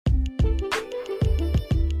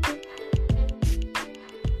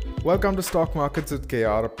Welcome to Stock Markets with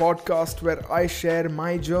KR, a podcast where I share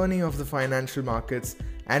my journey of the financial markets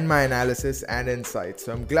and my analysis and insights.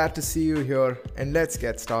 So I'm glad to see you here, and let's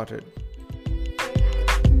get started.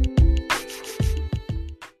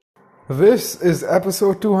 This is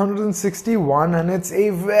episode 261 and it's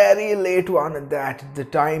a very late one at that. The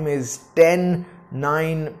time is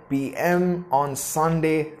 10:09 p.m. on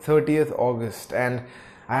Sunday, 30th August, and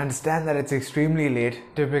I understand that it's extremely late.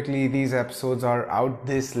 Typically these episodes are out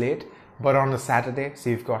this late, but on a Saturday, so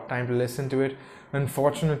you've got time to listen to it.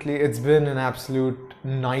 Unfortunately, it's been an absolute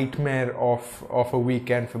nightmare of a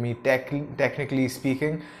weekend for me, technically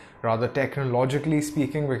speaking, rather technologically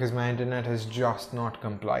speaking, because my internet has just not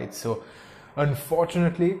complied. So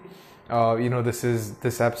unfortunately,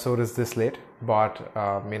 this episode is this late, but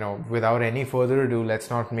without any further ado, let's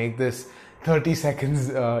not make this 30 seconds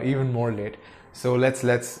even more late. So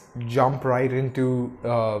let's jump right into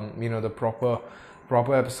the proper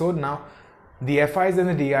episode. Now, the FIs and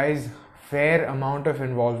the DIs, fair amount of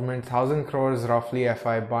involvement, 1,000 crores roughly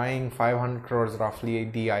FI buying, 500 crores roughly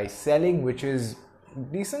DI selling, which is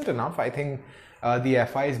decent enough. I think the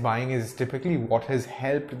FIs buying is typically what has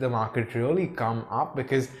helped the market really come up,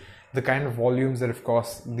 because the kind of volumes that of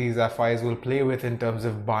course these FIs will play with in terms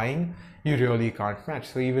of buying, you really can't match.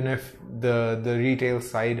 So even if the retail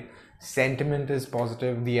side sentiment is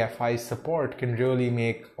positive, the FI support can really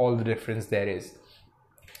make all the difference there is.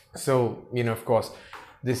 So, of course,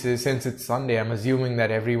 this is, since it's Sunday, I'm assuming that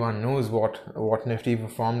everyone knows what Nifty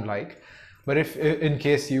performed like. But if in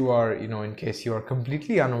case you are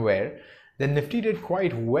completely unaware, then Nifty did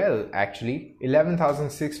quite well actually.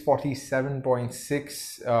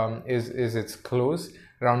 11,647.6 is its close,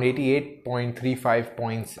 around 88.35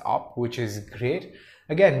 points up, which is great.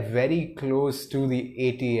 Again, very close to the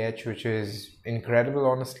ATH, which is incredible,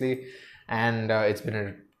 honestly. And it's been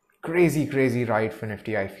a crazy ride for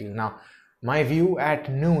Nifty, I feel. Now, my view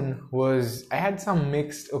at noon was, I had some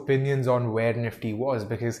mixed opinions on where Nifty was,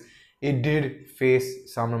 because it did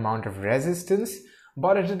face some amount of resistance,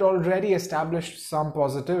 but it had already established some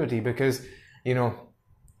positivity, because, the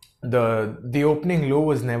opening low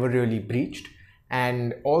was never really breached.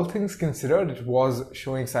 And all things considered, it was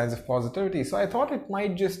showing signs of positivity. So I thought it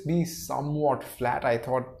might just be somewhat flat. I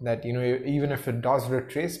thought that, even if it does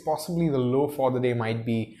retrace, possibly the low for the day might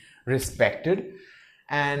be respected.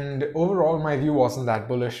 And overall, my view wasn't that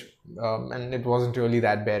bullish, and it wasn't really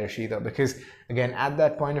that bearish either, because again, at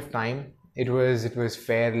that point of time, it was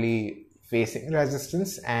fairly facing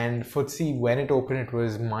resistance, and FTSE, when it opened, it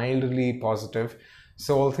was mildly positive.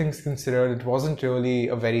 So all things considered, it wasn't really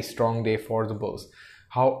a very strong day for the bulls.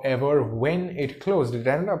 However, when it closed, it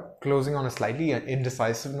ended up closing on a slightly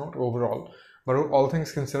indecisive note overall. But all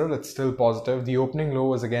things considered, it's still positive. The opening low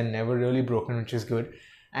was again never really broken, which is good.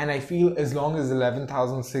 And I feel as long as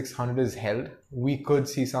 11,600 is held, we could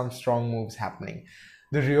see some strong moves happening.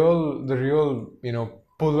 The real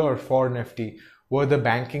puller for Nifty were the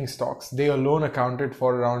banking stocks. They alone accounted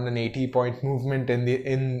for around an 80-point movement in the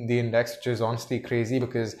index, which is honestly crazy,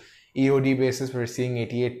 because EOD basis we're seeing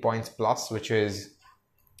 88 points plus, which is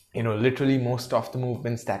literally most of the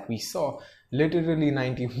movements that we saw. Literally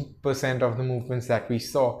 90% of the movements that we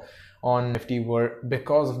saw on Nifty were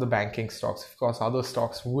because of the banking stocks. Of course, other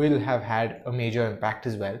stocks will have had a major impact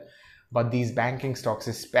as well, but these banking stocks,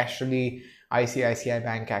 especially ICICI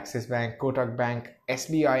Bank, Axis Bank, Kotak Bank,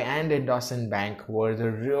 SBI and IndusInd Bank, were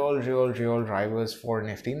the real drivers for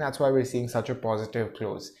Nifty, and that's why we're seeing such a positive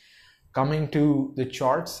close. Coming to the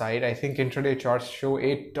chart side, I think intraday charts show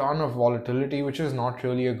a ton of volatility, which is not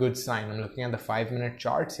really a good sign. I'm looking at the 5-minute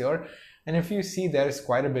charts here, and if you see, there is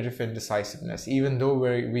quite a bit of indecisiveness, even though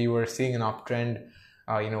we were seeing an uptrend,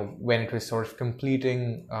 when it was sort of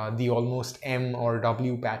completing the almost M or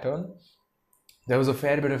W pattern. There was a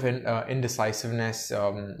fair bit of indecisiveness,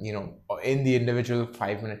 in the individual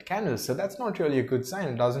 5-minute candles. So that's not really a good sign.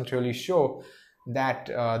 It doesn't really show that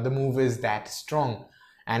the move is that strong.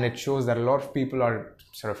 And it shows that a lot of people are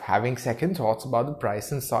sort of having second thoughts about the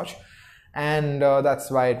price and such. And that's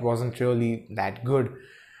why it wasn't really that good.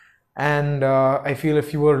 And I feel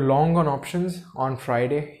if you were long on options on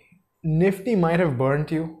Friday, Nifty might have burnt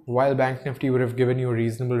you, while Bank Nifty would have given you a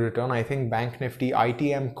reasonable return. I think Bank Nifty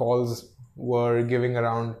ITM calls were giving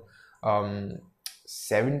around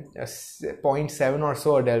 0.7 or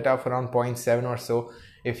so, a delta of around 0.7 or so,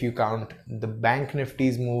 if you count the Bank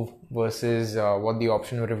Nifty's move versus what the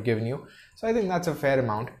option would have given you. So I think that's a fair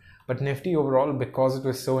amount. But Nifty overall, because it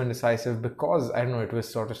was so indecisive, because it was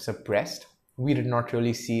sort of suppressed, we did not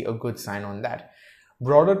really see a good sign on that.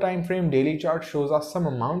 Broader time frame daily chart shows us some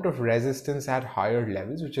amount of resistance at higher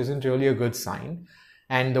levels, which isn't really a good sign.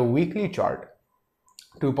 And the weekly chart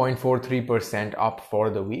 2.43% up for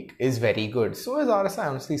the week is very good. So is RSI.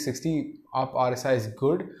 Honestly, 60 up RSI is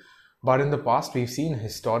good. But in the past, we've seen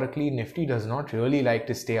historically Nifty does not really like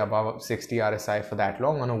to stay above 60 RSI for that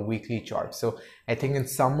long on a weekly chart. So I think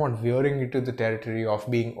it's somewhat veering into the territory of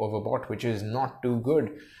being overbought, which is not too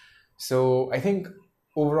good. So I think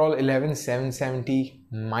overall 11,770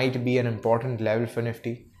 might be an important level for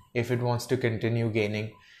Nifty if it wants to continue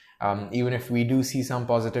gaining. Even if we do see some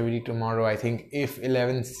positivity tomorrow, I think if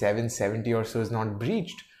 11,770 or so is not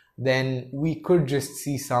breached, then we could just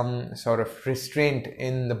see some sort of restraint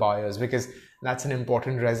in the buyers, because that's an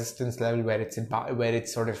important resistance level where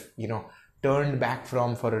it's sort of, you know, turned back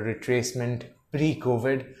from for a retracement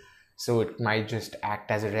pre-COVID. So it might just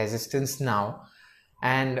act as a resistance now.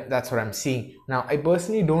 And that's what I'm seeing. Now, I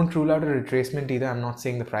personally don't rule out a retracement either. I'm not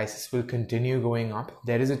saying the prices will continue going up.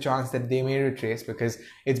 There is a chance that they may retrace because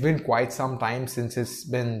it's been quite some time since it's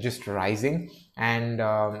been just rising. And,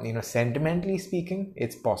 you know, sentimentally speaking,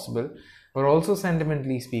 it's possible. But also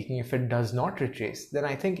sentimentally speaking, if it does not retrace, then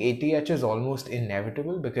I think ATH is almost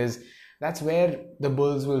inevitable, because that's where the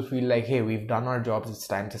bulls will feel like, hey, we've done our jobs. It's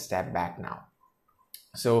time to step back now.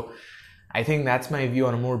 So I think that's my view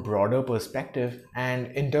on a more broader perspective.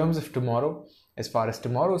 And in terms of tomorrow, as far as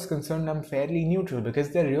tomorrow is concerned, I'm fairly neutral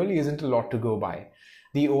because there really isn't a lot to go by.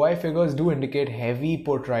 The OI figures do indicate heavy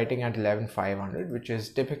put writing at 11,500, which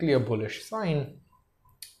is typically a bullish sign.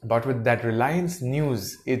 But with that Reliance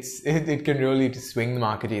news, it can really swing the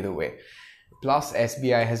market either way. Plus,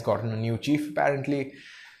 SBI has gotten a new chief apparently,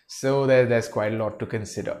 so there's quite a lot to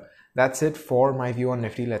consider. That's it for my view on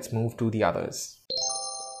Nifty. Let's move to the others.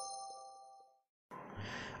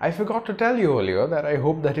 I forgot to tell you earlier that I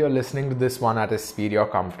hope that you're listening to this one at a speed you're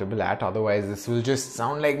comfortable at. Otherwise, this will just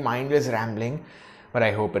sound like mindless rambling, but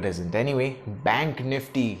I hope it isn't. Anyway, Bank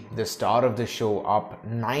Nifty, the star of the show, up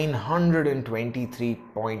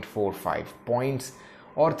 923.45 points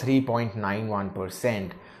or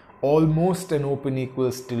 3.91%. Almost an open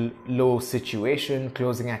equals to low situation,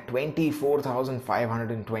 closing at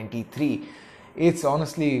 24,523. It's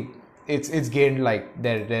honestly... It's gained like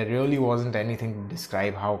there really wasn't anything to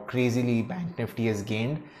describe how crazily Bank Nifty has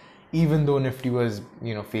gained, even though Nifty was,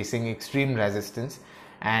 you know, facing extreme resistance.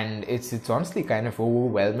 And it's honestly kind of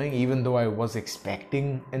overwhelming, even though I was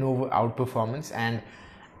expecting an outperformance. And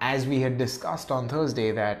as we had discussed on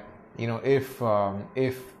Thursday, that, you know, if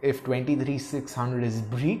 23,600 is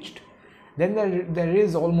breached, then there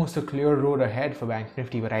is almost a clear road ahead for Bank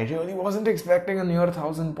Nifty. But I really wasn't expecting a near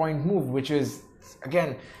 1,000-point move, which is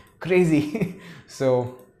again crazy.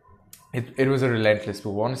 So it was a relentless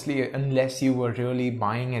move. Honestly, unless you were really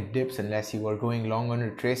buying at dips, unless you were going long on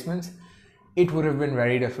retracements, it would have been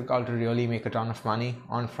very difficult to really make a ton of money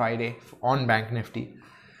on Friday on Bank Nifty.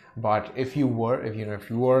 But if you were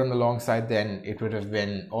on the long side, then it would have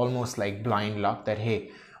been almost like blind luck that,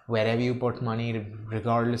 hey, wherever you put money,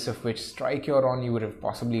 regardless of which strike you're on, you would have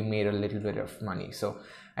possibly made a little bit of money. So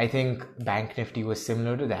I think Bank Nifty was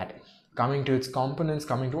similar to that. Coming to its components,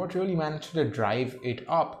 coming to what really managed to drive it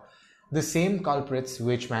up, the same culprits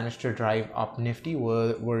which managed to drive up Nifty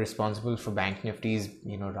were responsible for Bank Nifty's,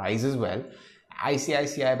 you know, rise as well.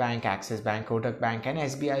 ICICI Bank, Axis Bank, Kotak Bank and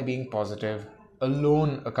SBI being positive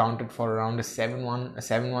alone accounted for around a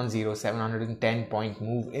 710 point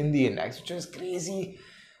move in the index, which is crazy.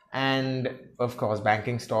 And of course,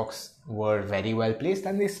 banking stocks were very well placed,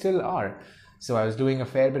 and they still are. So I was doing a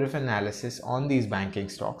fair bit of analysis on these banking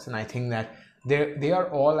stocks, and I think that they are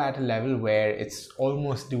all at a level where it's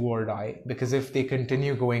almost do or die, because if they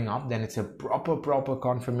continue going up, then it's a proper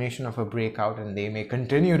confirmation of a breakout, and they may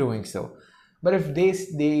continue doing so. But if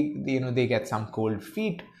they get some cold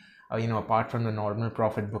feet, apart from the normal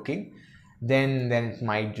profit booking, then it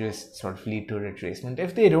might just sort of lead to a retracement.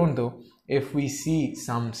 If they don't though, if we see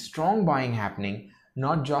some strong buying happening,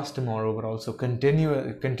 not just tomorrow but also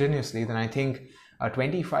continuously, then I think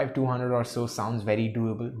 25,200 or so sounds very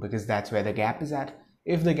doable, because that's where the gap is at.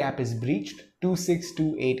 If the gap is breached,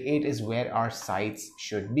 26,288 is where our sights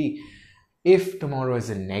should be. If tomorrow is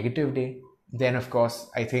a negative day, then of course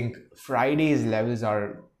I think Friday's levels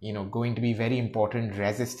are going to be very important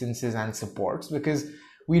resistances and supports, because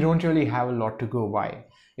we don't really have a lot to go by.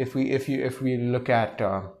 If we look at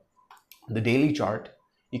the daily chart,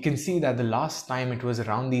 you can see that the last time it was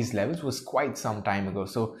around these levels was quite some time ago.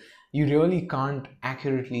 So you really can't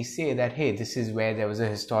accurately say that, hey, this is where there was a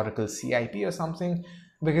historical CIP or something,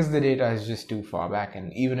 because the data is just too far back.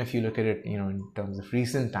 And even if you look at it, in terms of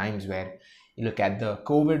recent times, where you look at the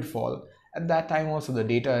COVID fall, at that time also the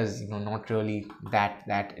data is not really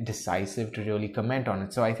that decisive to really comment on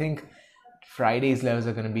it. So I think Friday's levels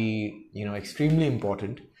are going to be extremely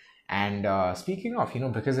important. And speaking of,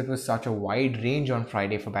 because it was such a wide range on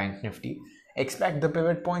Friday for Bank Nifty, expect the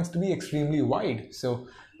pivot points to be extremely wide. So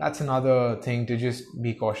that's another thing to just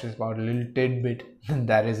be cautious about, a little tidbit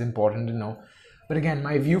that is important to know. But again,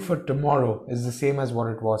 my view for tomorrow is the same as what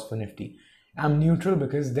it was for Nifty. I'm neutral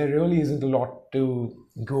because there really isn't a lot to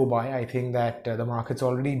go by. I think that the market's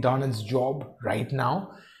already done its job right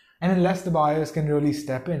now. And unless the buyers can really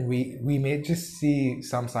step in, we may just see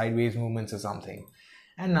some sideways movements or something.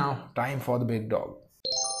 And now, time for the big dog.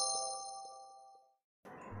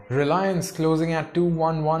 Reliance, closing at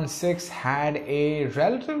 2116, had a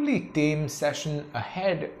relatively tame session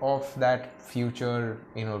ahead of that future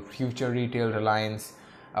retail Reliance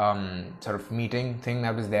sort of meeting thing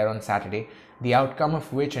that was there on Saturday. The outcome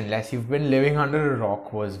of which, unless you've been living under a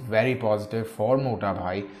rock, was very positive for Mota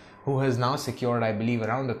Bhai, who has now secured, I believe,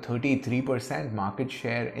 around a 33% market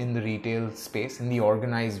share in the retail space, in the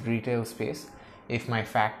organized retail space. If my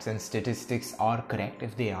facts and statistics are correct.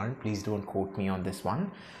 If they aren't, please don't quote me on this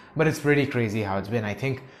one. But it's pretty crazy how it's been. I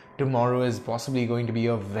think tomorrow is possibly going to be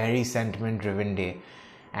a very sentiment-driven day.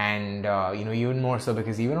 And, even more so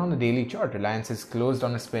because even on the daily chart, Reliance is closed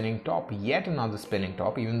on a spinning top, yet another spinning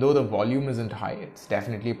top. Even though the volume isn't high, it's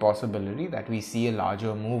definitely a possibility that we see a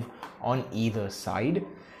larger move on either side.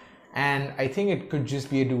 And I think it could just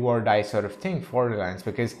be a do or die sort of thing for Reliance,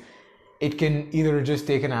 because it can either just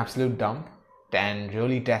take an absolute dump and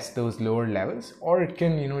really test those lower levels, or it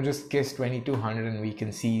can just kiss 2200 and we can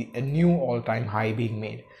see a new all-time high being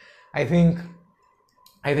made. I think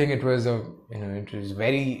it was a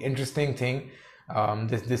very interesting thing,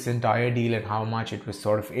 this entire deal, and how much it was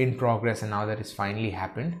sort of in progress, and now that it's finally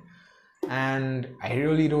happened. And I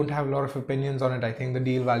really don't have a lot of opinions on it. I think the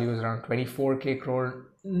deal value is around 24k crore.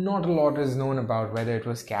 Not a lot is known about whether it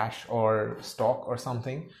was cash or stock or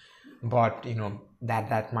something, but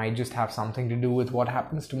that might just have something to do with what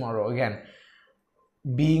happens tomorrow. Again,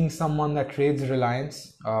 being someone that trades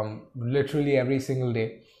Reliance literally every single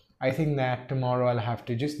day, I think that tomorrow I'll have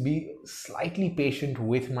to just be slightly patient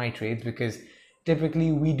with my trades, because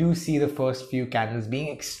typically we do see the first few candles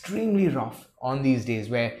being extremely rough on these days,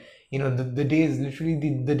 where the days, literally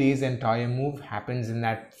the day's entire move happens in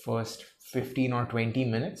that first 15 or 20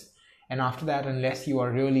 minutes. And after that, unless you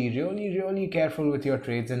are really, really, really careful with your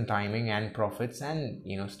trades and timing and profits and,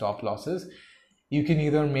 stop losses, you can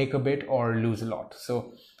either make a bit or lose a lot.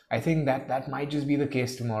 So I think that might just be the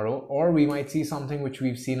case tomorrow, or we might see something which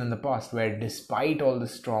we've seen in the past, where despite all the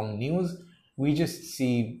strong news, we just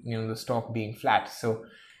see, the stock being flat. So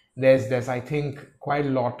there's I think quite a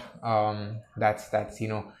lot that's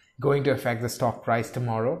going to affect the stock price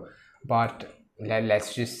tomorrow. But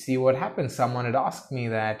let's just see what happens. Someone had asked me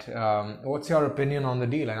that, what's your opinion on the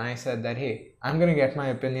deal? And I said that, hey, I'm going to get my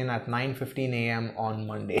opinion at 9:15 a.m. on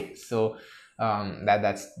Monday. So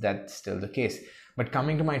that's still the case. But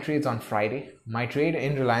coming to my trades on Friday, my trade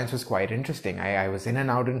in Reliance was quite interesting. I was in and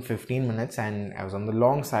out in 15 minutes and I was on the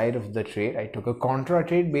long side of the trade. I took a contra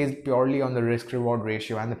trade based purely on the risk reward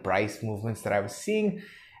ratio and the price movements that I was seeing.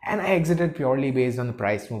 And I exited purely based on the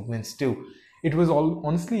price movements too. It was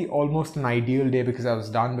honestly almost an ideal day, because I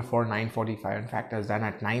was done before 9:45. In fact, I was done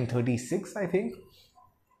at 9:36, I think,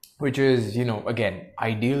 which is, again,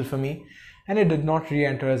 ideal for me. And it did not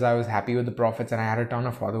re-enter, as I was happy with the profits and I had a ton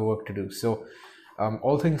of other work to do. So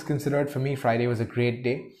all things considered, for me, Friday was a great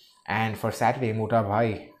day. And for Saturday, Mota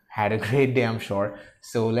Bhai had a great day, I'm sure.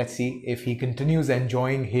 So let's see if he continues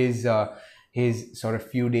enjoying his sort of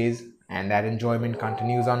few days, and that enjoyment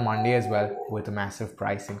continues on Monday as well with a massive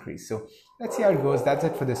price increase. So let's see how it goes. That's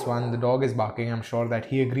it for this one. The dog is barking. I'm sure that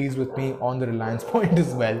he agrees with me on the Reliance point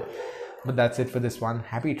as well. But that's it for this one.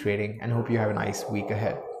 Happy trading and hope you have a nice week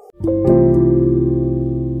ahead.